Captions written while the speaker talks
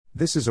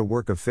This is a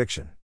work of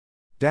fiction.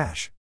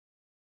 Dash.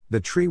 The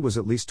tree was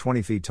at least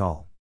 20 feet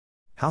tall.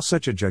 How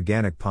such a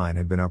gigantic pine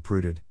had been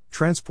uprooted,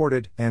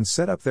 transported, and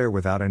set up there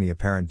without any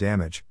apparent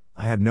damage,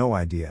 I had no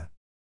idea.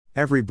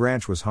 Every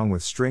branch was hung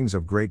with strings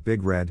of great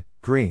big red,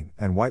 green,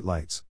 and white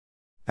lights.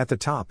 At the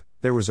top,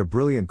 there was a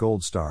brilliant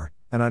gold star,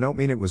 and I don't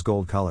mean it was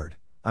gold colored,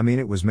 I mean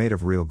it was made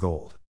of real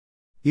gold.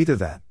 Either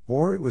that,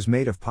 or it was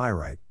made of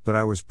pyrite, but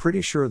I was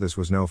pretty sure this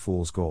was no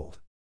fool's gold.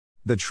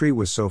 The tree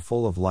was so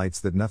full of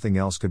lights that nothing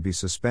else could be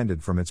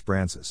suspended from its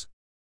branches.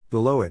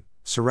 Below it,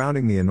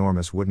 surrounding the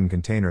enormous wooden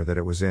container that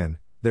it was in,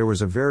 there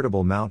was a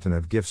veritable mountain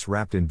of gifts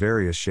wrapped in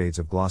various shades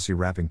of glossy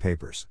wrapping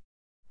papers.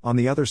 On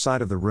the other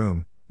side of the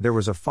room, there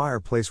was a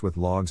fireplace with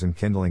logs and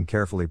kindling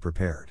carefully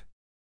prepared.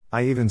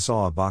 I even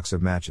saw a box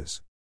of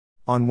matches.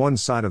 On one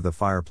side of the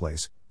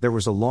fireplace, there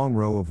was a long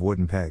row of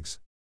wooden pegs.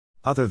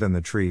 Other than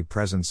the tree,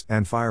 presents,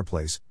 and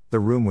fireplace, the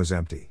room was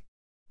empty.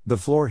 The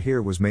floor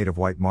here was made of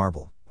white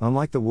marble,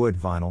 unlike the wood,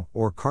 vinyl,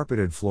 or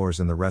carpeted floors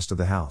in the rest of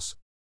the house.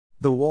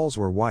 The walls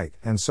were white,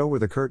 and so were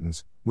the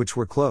curtains, which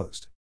were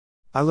closed.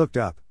 I looked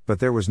up, but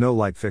there was no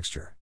light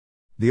fixture.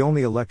 The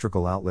only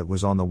electrical outlet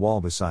was on the wall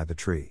beside the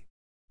tree.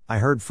 I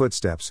heard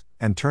footsteps,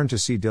 and turned to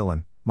see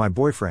Dylan, my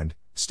boyfriend,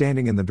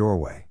 standing in the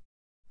doorway.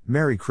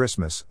 "Merry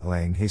Christmas,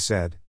 Elaine," he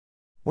said.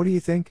 "What do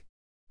you think?"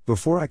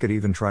 Before I could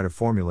even try to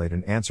formulate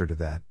an answer to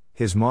that,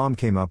 his mom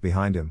came up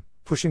behind him,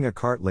 pushing a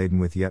cart laden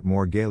with yet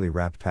more gaily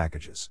wrapped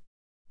packages.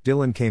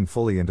 Dylan came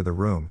fully into the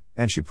room,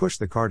 and she pushed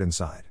the cart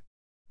inside.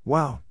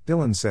 "Wow,"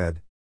 Dylan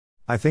said.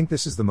 "I think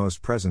this is the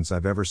most presents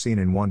I've ever seen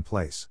in one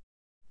place."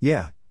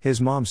 "Yeah,"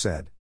 his mom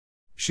said.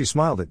 She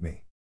smiled at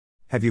me.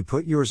 "Have you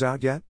put yours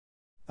out yet?"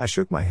 I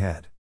shook my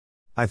head.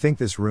 "I think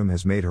this room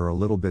has made her a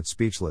little bit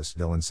speechless,"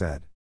 Dylan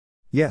said.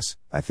 "Yes,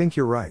 I think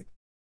you're right."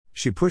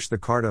 She pushed the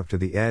cart up to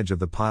the edge of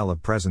the pile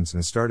of presents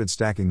and started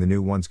stacking the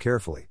new ones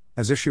carefully,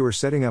 as if she were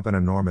setting up an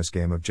enormous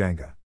game of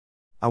Jenga.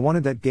 I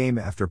wanted that game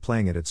after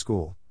playing it at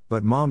school,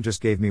 but Mom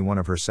just gave me one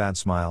of her sad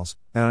smiles,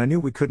 and I knew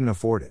we couldn't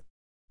afford it.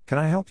 "Can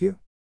I help you?"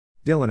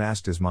 Dylan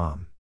asked his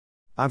mom.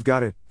 "I've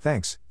got it,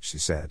 thanks," she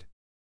said.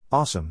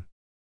 "Awesome.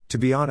 To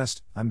be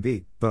honest, I'm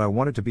beat, but I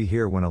wanted to be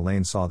here when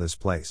Elaine saw this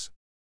place."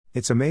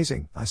 "It's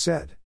amazing," I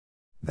said.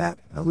 That,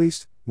 at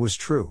least, was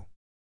true.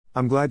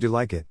 "I'm glad you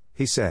like it,"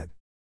 he said.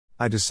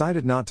 I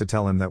decided not to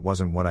tell him that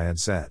wasn't what I had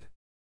said.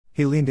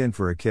 He leaned in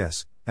for a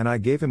kiss, and I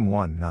gave him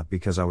one not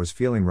because I was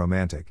feeling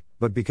romantic,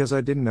 but because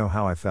I didn't know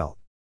how I felt.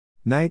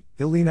 "Night,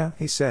 Elena,"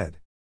 he said.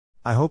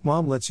 "I hope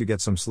Mom lets you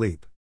get some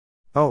sleep."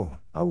 Oh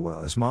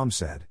well," his mom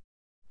said.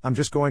 "I'm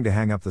just going to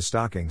hang up the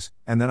stockings,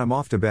 and then I'm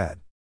off to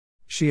bed."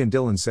 She and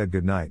Dylan said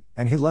goodnight,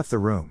 and he left the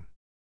room.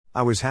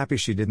 I was happy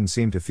she didn't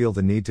seem to feel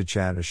the need to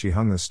chat as she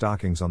hung the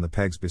stockings on the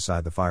pegs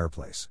beside the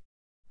fireplace.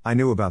 I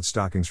knew about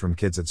stockings from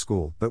kids at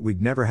school, but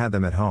we'd never had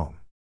them at home.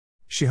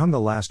 She hung the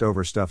last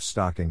overstuffed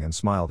stocking and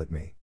smiled at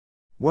me.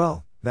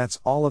 "Well,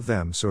 that's all of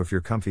them, so if you're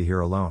comfy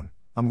here alone,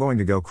 I'm going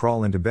to go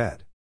crawl into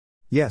bed."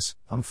 "Yes,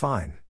 I'm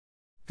fine.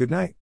 Good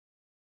night."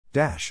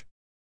 Dash.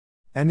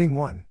 Ending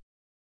 1.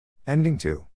 Ending 2.